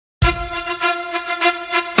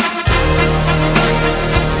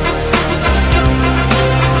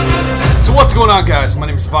So what's going on, guys? My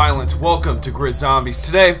name is Violent. Welcome to Grizz Zombies.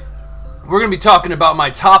 Today, we're going to be talking about my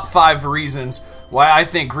top 5 reasons why I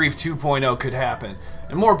think Grief 2.0 could happen.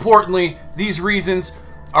 And more importantly, these reasons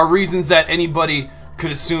are reasons that anybody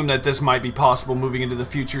could assume that this might be possible moving into the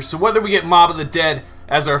future. So whether we get Mob of the Dead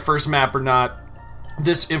as our first map or not,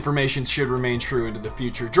 this information should remain true into the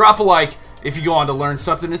future. Drop a like if you go on to learn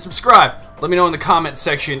something, and subscribe. Let me know in the comment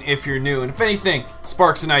section if you're new, and if anything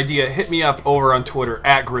sparks an idea, hit me up over on Twitter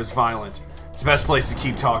at GrizzViolent. It's the best place to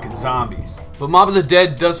keep talking zombies. But Mob of the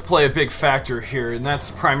Dead does play a big factor here, and that's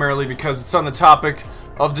primarily because it's on the topic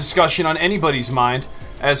of discussion on anybody's mind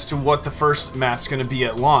as to what the first map's going to be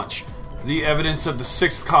at launch. The evidence of the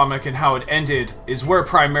 6th comic and how it ended is where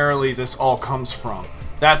primarily this all comes from.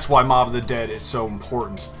 That's why Mob of the Dead is so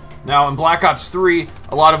important. Now, in Black Ops 3,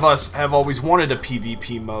 a lot of us have always wanted a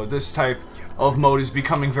PvP mode. This type of mode is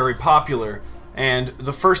becoming very popular. And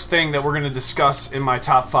the first thing that we're going to discuss in my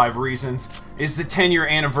top 5 reasons is the 10-year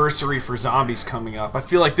anniversary for zombies coming up. I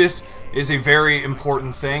feel like this is a very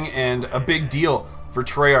important thing and a big deal for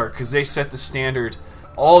Treyarch because they set the standard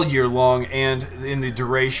all year long and in the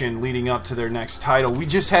duration leading up to their next title. We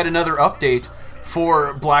just had another update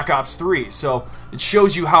for Black Ops 3, so it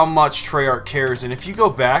shows you how much Treyarch cares. And if you go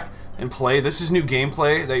back and play, this is new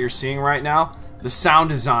gameplay that you're seeing right now. The sound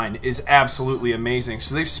design is absolutely amazing,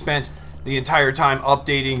 so they've spent the entire time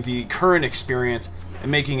updating the current experience and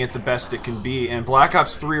making it the best it can be. And Black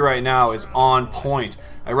Ops 3 right now is on point.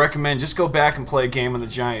 I recommend just go back and play a game on the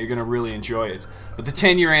Giant. You're going to really enjoy it. But the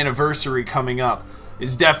 10-year anniversary coming up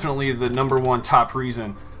is definitely the #1 top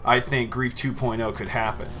reason I think Grief 2.0 could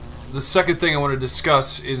happen. The second thing I want to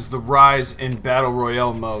discuss is the rise in Battle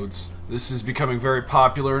Royale modes. This is becoming very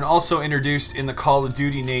popular and also introduced in the Call of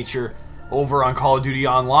Duty nature over on Call of Duty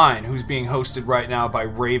Online, who's being hosted right now by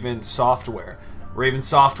Raven Software. Raven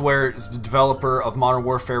Software is the developer of Modern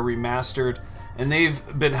Warfare Remastered, and they've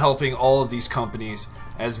been helping all of these companies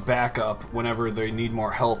as backup whenever they need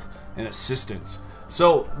more help and assistance.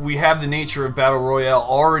 So we have the nature of Battle Royale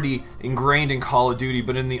already ingrained in Call of Duty,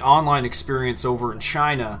 but in the online experience over in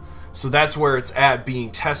China. So that's where it's at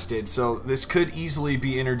being tested. So this could easily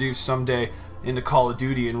be introduced someday into Call of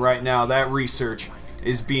Duty, and right now that research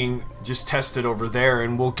is being just tested over there,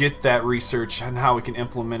 and we'll get that research and how we can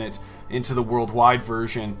implement it into the worldwide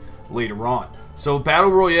version later on. So Battle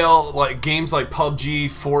Royale, like games like PUBG,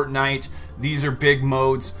 Fortnite, these are big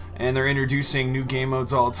modes, and they're introducing new game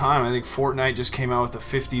modes all the time. I think Fortnite just came out with a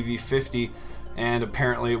 50v50, and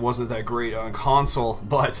apparently it wasn't that great on console,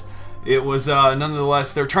 but it was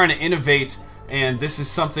nonetheless, they're trying to innovate, and this is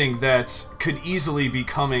something that could easily be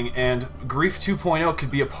coming, and Grief 2.0 could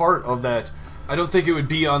be a part of that. I don't think it would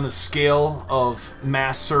be on the scale of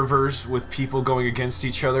mass servers with people going against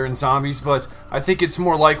each other in zombies, but I think it's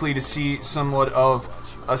more likely to see somewhat of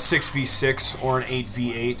a 6v6 or an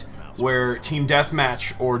 8v8, where Team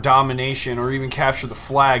Deathmatch or Domination or even Capture the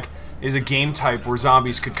Flag is a game type where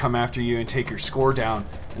zombies could come after you and take your score down,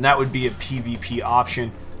 and that would be a PvP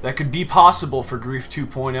option. That could be possible for Grief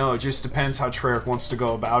 2.0, it just depends how Treyarch wants to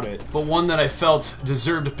go about it. But one that I felt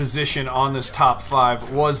deserved a position on this top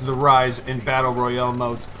 5 was the rise in Battle Royale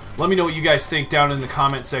modes. Let me know what you guys think down in the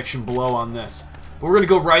comment section below on this. But we're going to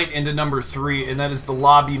go right into number 3, and that is the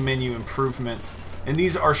lobby menu improvements. And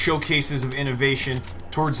these are showcases of innovation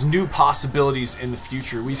towards new possibilities in the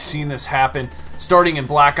future. We've seen this happen starting in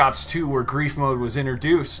Black Ops 2, where Grief mode was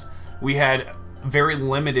introduced. We had very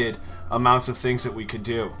limited amounts of things that we could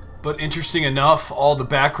do. But interesting enough, all the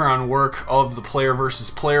background work of the player versus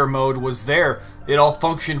player mode was there. It all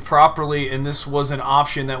functioned properly, and this was an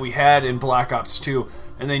option that we had in Black Ops 2,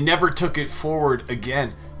 and they never took it forward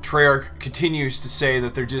again. Treyarch continues to say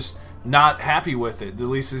that they're just not happy with it. At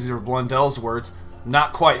least these are Blundell's words.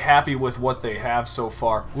 Not quite happy with what they have so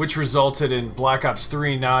far, which resulted in Black Ops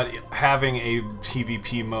 3 not having a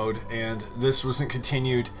PvP mode, and this wasn't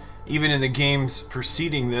continued even in the games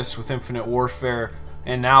preceding this with Infinite Warfare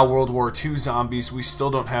and now World War II Zombies. We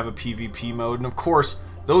still don't have a PvP mode, and of course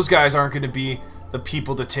those guys aren't going to be the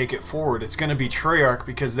people to take it forward. It's going to be Treyarch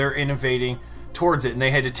because they're innovating towards it, and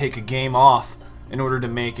they had to take a game off in order to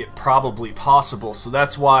make it probably possible. So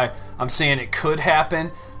that's why I'm saying it could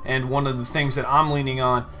happen, and one of the things that I'm leaning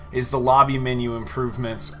on is the lobby menu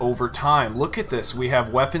improvements over time. Look at this. We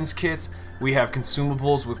have weapons kits, we have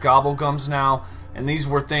consumables with gobblegums now, and these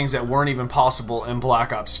were things that weren't even possible in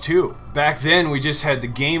Black Ops 2. Back then, we just had the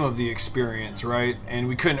game of the experience, right? And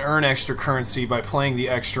we couldn't earn extra currency by playing the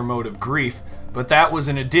extra mode of Grief, but that was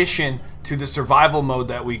an addition to the survival mode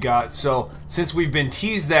that we got. So since we've been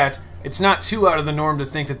teased that it's not too out of the norm to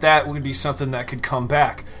think that that would be something that could come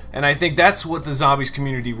back. And I think that's what the zombies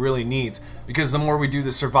community really needs, because the more we do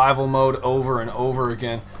the survival mode over and over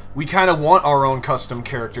again, we kind of want our own custom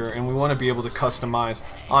character, and we want to be able to customize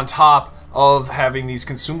on top of having these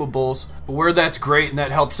consumables. But where that's great and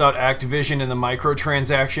that helps out Activision and the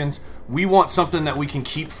microtransactions, we want something that we can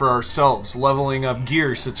keep for ourselves, leveling up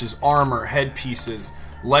gear such as armor, head pieces,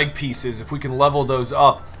 leg pieces. If we can level those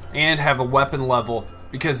up and have a weapon level,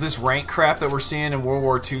 because this rank crap that we're seeing in World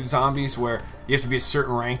War II zombies, where you have to be a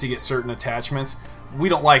certain rank to get certain attachments, we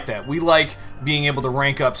don't like that. We like being able to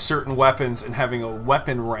rank up certain weapons and having a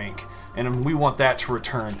weapon rank, and we want that to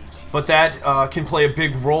return. But that can play a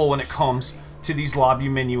big role when it comes to these lobby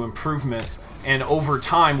menu improvements, and over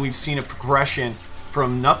time we've seen a progression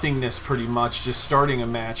from nothingness, pretty much just starting a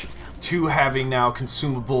match, to having now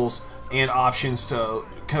consumables and options to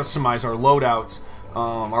customize our loadouts,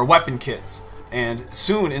 our weapon kits. And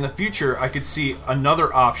soon in the future I could see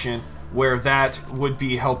another option where that would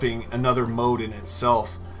be helping another mode in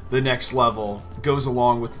itself. The next level goes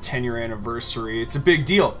along with the 10-year anniversary. It's a big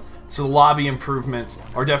deal. So lobby improvements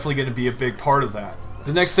are definitely going to be a big part of that.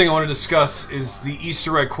 The next thing I want to discuss is the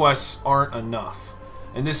Easter egg quests aren't enough.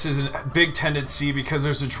 And this is a big tendency because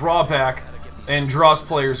there's a drawback and draws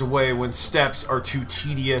players away when steps are too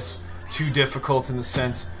tedious, too difficult in the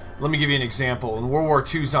sense. Let me give you an example. In World War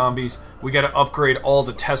II zombies, we got to upgrade all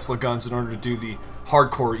the Tesla guns in order to do the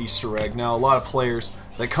hardcore Easter egg. Now, a lot of players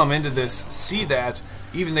that come into this see that,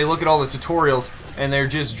 even they look at all the tutorials, and they're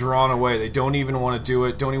just drawn away. They don't even want to do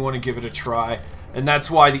it, don't even want to give it a try. And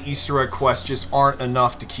that's why the Easter egg quests just aren't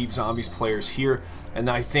enough to keep zombies players here.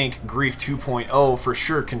 And I think Grief 2.0 for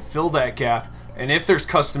sure can fill that gap. And if there's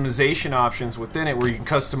customization options within it where you can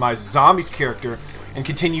customize a zombies character and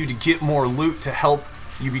continue to get more loot to help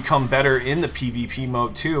you become better in the PvP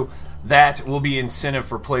mode too, that will be incentive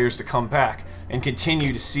for players to come back and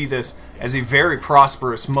continue to see this as a very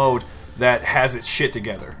prosperous mode that has its shit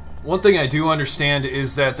together. One thing I do understand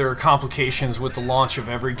is that there are complications with the launch of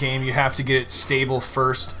every game. You have to get it stable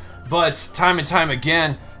first, but time and time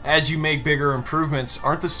again, as you make bigger improvements,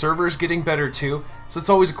 aren't the servers getting better too? So it's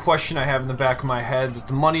always a question I have in the back of my head, that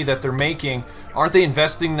the money that they're making, aren't they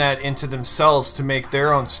investing that into themselves to make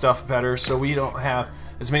their own stuff better so we don't have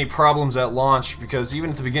as many problems at launch? Because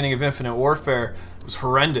even at the beginning of Infinite Warfare, it was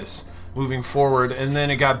horrendous moving forward, and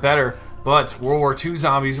then it got better. But World War II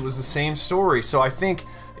zombies, it was the same story. So I think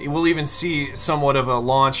we'll even see somewhat of a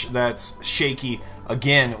launch that's shaky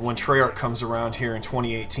again when Treyarch comes around here in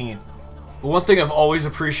 2018. But one thing I've always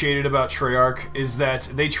appreciated about Treyarch is that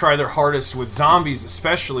they try their hardest with zombies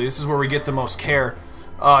especially. This is where we get the most care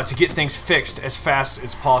to get things fixed as fast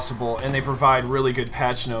as possible, and they provide really good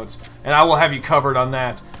patch notes. And I will have you covered on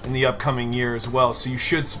that in the upcoming year as well, so you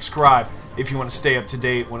should subscribe if you want to stay up to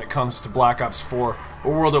date when it comes to Black Ops 4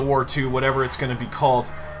 or World at War II, whatever it's going to be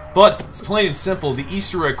called. But it's plain and simple, the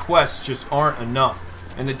Easter egg quests just aren't enough,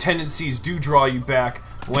 and the tendencies do draw you back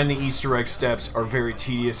when the Easter egg steps are very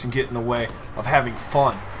tedious and get in the way of having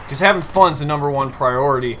fun. Because having fun's the #1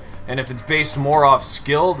 priority, and if it's based more off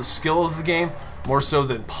skill, the skill of the game, more so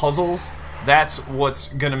than puzzles, that's what's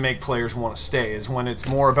going to make players want to stay, is when it's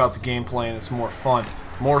more about the gameplay and it's more fun,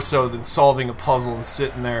 more so than solving a puzzle and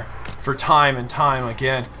sitting there for time and time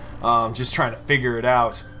again, just trying to figure it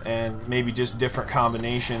out, and maybe just different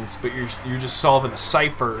combinations, but you're just solving a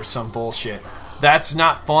cipher or some bullshit. That's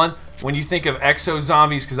not fun. When you think of Exo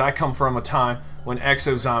Zombies, because I come from a time when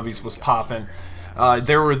Exo Zombies was popping,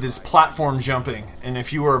 there were this platform jumping, and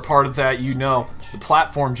if you were a part of that, you know the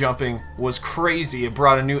platform jumping was crazy. It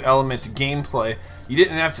brought a new element to gameplay. You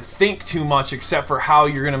didn't have to think too much except for how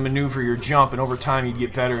you're going to maneuver your jump, and over time you'd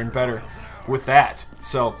get better and better with that.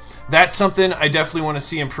 So that's something I definitely want to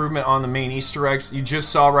see improvement on, the main Easter eggs. You just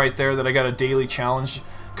saw right there that I got a daily challenge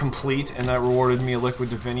complete, and that rewarded me a liquid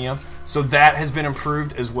divinium. So that has been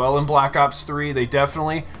improved as well in Black Ops 3. They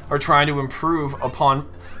definitely are trying to improve upon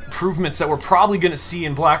improvements that we're probably going to see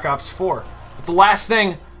in Black Ops 4. But the last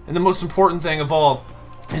thing, and the most important thing of all,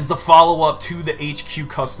 is the follow-up to the HQ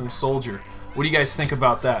Custom Soldier. What do you guys think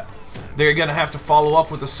about that? They're going to have to follow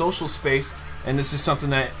up with a social space, and this is something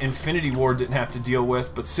that Infinity Ward didn't have to deal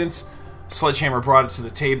with, but since Sledgehammer brought it to the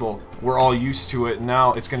table, we're all used to it, and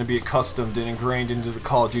now it's going to be accustomed and ingrained into the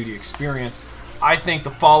Call of Duty experience. I think the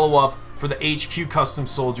follow-up for the HQ Custom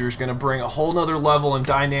Soldier is going to bring a whole nother level and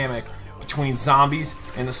dynamic between zombies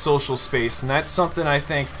and the social space, and that's something I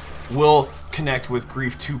think will connect with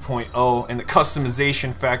Grief 2.0 and the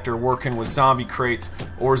customization factor working with zombie crates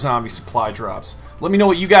or zombie supply drops. Let me know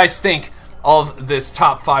what you guys think of this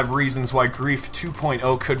top 5 reasons why Grief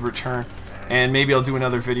 2.0 could return, and maybe I'll do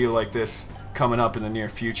another video like this coming up in the near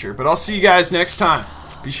future. But I'll see you guys next time.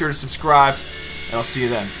 Be sure to subscribe, and I'll see you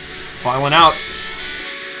then. Filing out.